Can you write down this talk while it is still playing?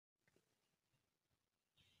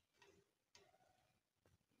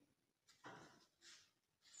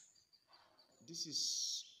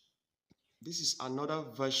This is another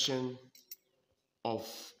version of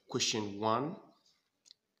question 1,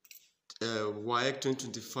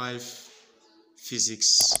 WAEC2025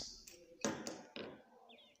 Physics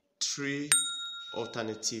 3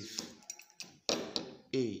 alternative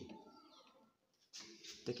A.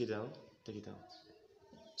 Take it down, take it down.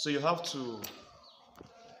 So you have to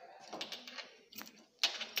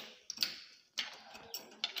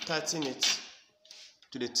tighten it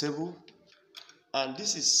to the table, and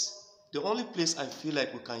this is the only place I feel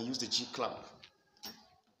like we can use the G clamp.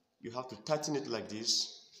 You have to tighten it like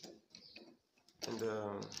this, and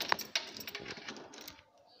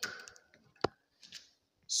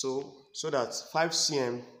so that 5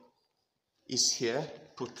 cm is here,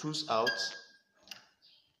 protrudes out.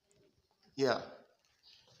 Yeah,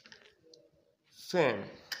 firm.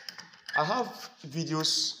 I have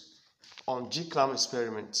videos on G clamp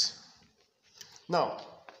experiment. Now,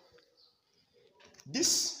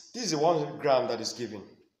 this is the 100 gram that is given.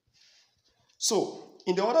 So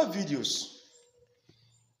in the other videos,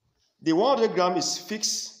 the 100 gram is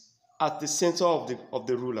fixed at the center of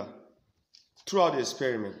the ruler throughout the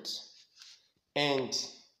experiment, and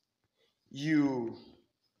you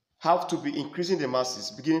have to be increasing the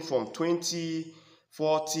masses beginning from 20,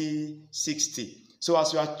 40, 60. So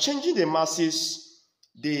as you are changing the masses,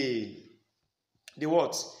 the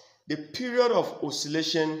period of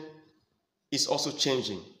oscillation is also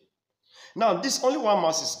changing. Now, this only one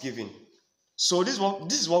mass is given. So this is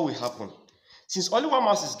what will happen. Since only one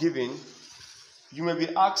mass is given, you may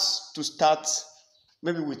be asked to start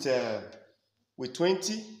maybe with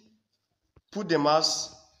 20, put the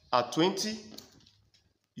mass at 20,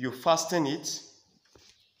 you fasten it,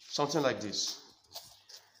 something like this.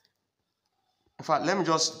 In fact, let me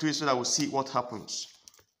just do it so that we'll see what happens.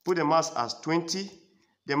 Put the mass as 20,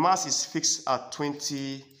 the mass is fixed at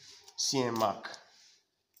 20 cm mark.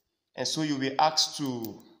 And so you'll be asked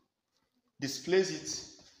to displace it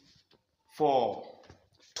for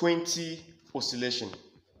 20 oscillation.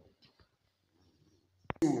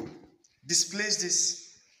 To displace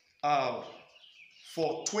this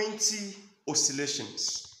for 20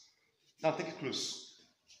 oscillations. Now take it close.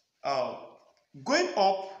 Going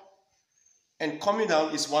up and coming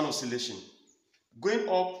down is one oscillation. Going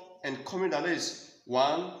up and coming down is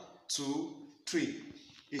 1, 2, 3.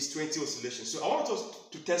 Is 20 oscillations. So I want us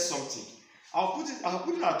to test something. I'll put it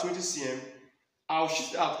at 20 cm. I'll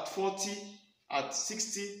shift at 40, at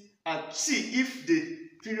 60, and see if the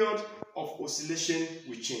period of oscillation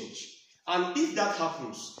will change. And if that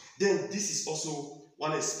happens, then this is also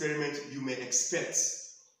one experiment you may expect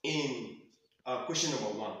in question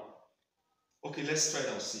number 1. Okay, let's try it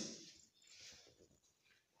and see.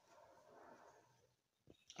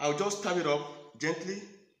 I'll just tap it up gently.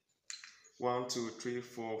 1, 2, 3,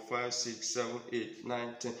 4, 5, 6, 7, 8,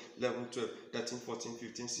 9, 10, 11, 12, 13, 14,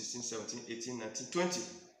 15, 16, 17, 18, 19, 20.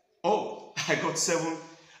 Oh, I got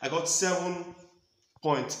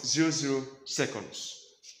 7.00 seconds.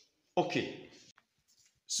 Okay.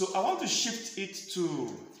 So I want to shift it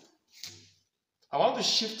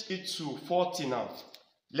to 40 now.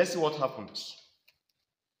 Let's see what happens.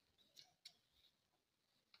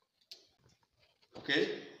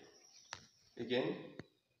 Okay? Again.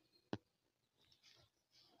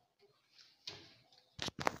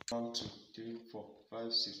 1, 2, 3, 4,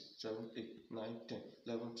 5, 6, 7, 8, 9, 10,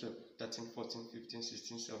 11, 12, 13, 14, 15,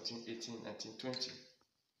 16, 17, 18, 19, 20.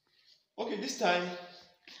 Okay, this time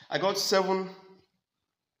I got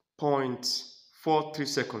 7.43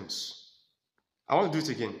 seconds. I want to do it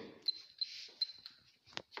again.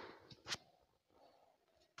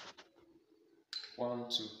 One,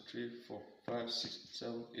 2, 3, 4, 5, 6,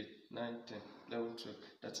 7, 8, 9, 10, 11, 12,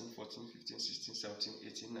 13, 14, 15, 16, 17,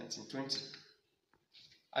 18, 19, 20.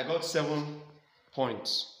 I got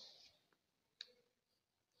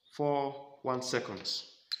 7.41 seconds.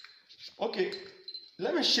 Okay,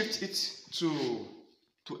 let me shift it to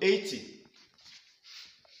 80.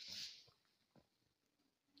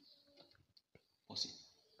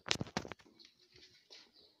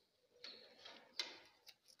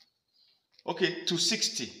 Okay, to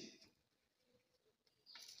 60.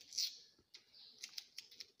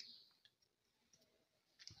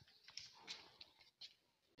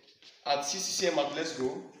 At 60 cm mark, let's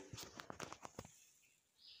go.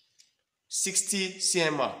 60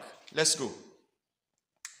 cm mark, let's go.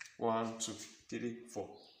 1, 2, 3, 4,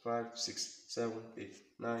 5, 6, 7, 8,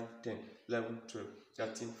 9, 10, 11, 12,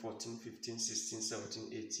 13, 14, 15, 16, 17,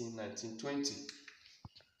 18, 19, 20.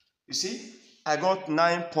 You see, I got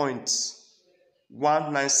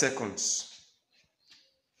 9.19 seconds.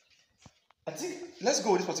 I think, let's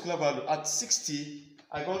go with this particular value. At 60,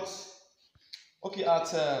 I got Okay,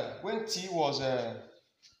 at when T was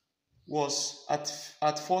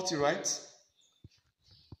at 40, right?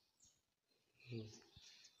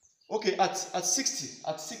 Okay, at 60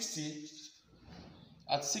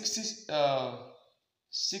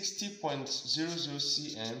 60.00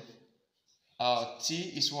 cm, our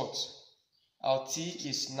T is what? Our T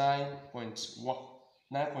is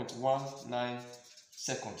 9.19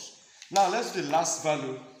 seconds. Now let's do the last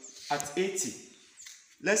value at 80.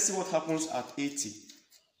 Let's see what happens at 80.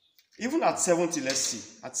 Even at 70, let's see.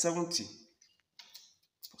 At 70.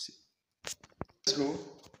 Let's go.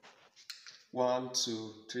 1,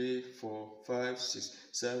 2, 3, 4, 5, 6,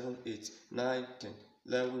 7, 8, 9, 10,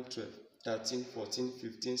 11, 12, 13, 14,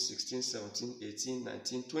 15, 16, 17, 18,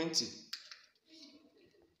 19, 20.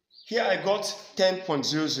 Here I got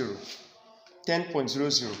 10.00.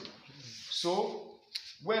 10.00. So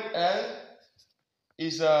when L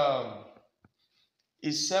is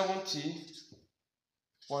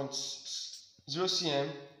 70.0 cm,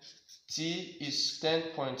 T is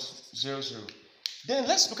 10.00. Then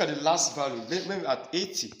let's look at the last value. Maybe at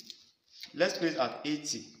 80. Let's put it at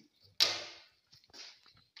 80.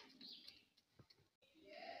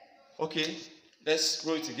 Okay, let's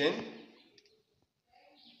roll it again.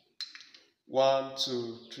 1,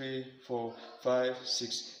 2, 3, 4, 5,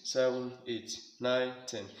 6, 7, 8, 9,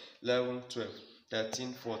 10, 11, 12,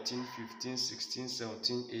 13, 14, 15, 16,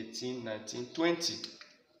 17, 18, 19, 20. You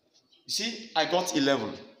see, I got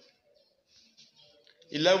 11.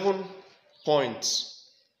 11 points.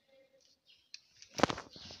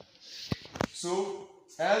 So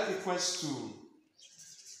L equals to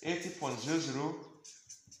 80.00,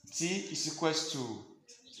 T is equals to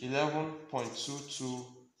 11.22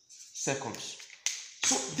 seconds.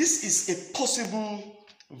 So this is a possible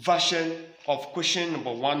version of question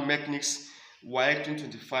number 1 mechanics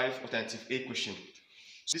WAEC2025 alternative A question.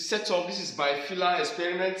 So this setup, this is by PHY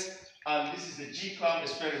experiment, and this is the G-clamp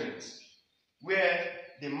experiment, where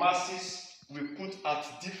the masses will put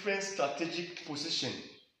at different strategic position.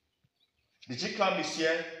 The G-clamp is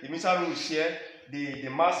here, the meter rule is here, the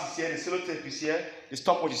mass is here, the sellotape is here, the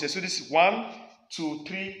stopwatch is here. So this is 1, 2,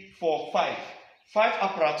 3, 4, 5. 5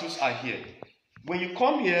 apparatus are here. When you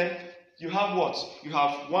come here, you have what? You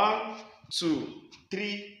have 1, 2,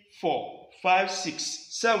 3, 4, 5, 6,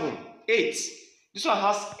 7, 8. This one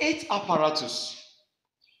has 8 apparatus.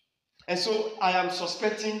 And so I am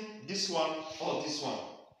suspecting this one or this one.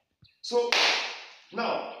 So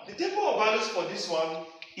now the table of values for this one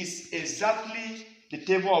is exactly the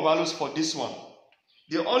table of values for this one.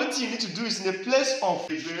 The only thing you need to do is in the place of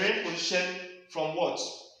the varying position from what?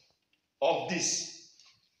 Of this.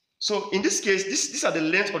 So in this case, these are the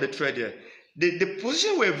length of the thread here. The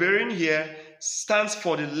position we're varying here stands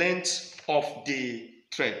for the length of the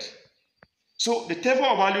thread. So the table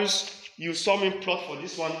of values you saw me plot for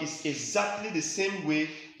this one is exactly the same way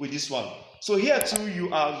with this one. So here too,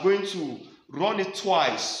 you are going to run it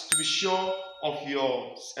twice to be sure of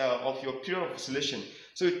your period of oscillation.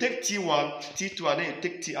 So you take T1, T2, and then you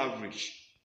take T average.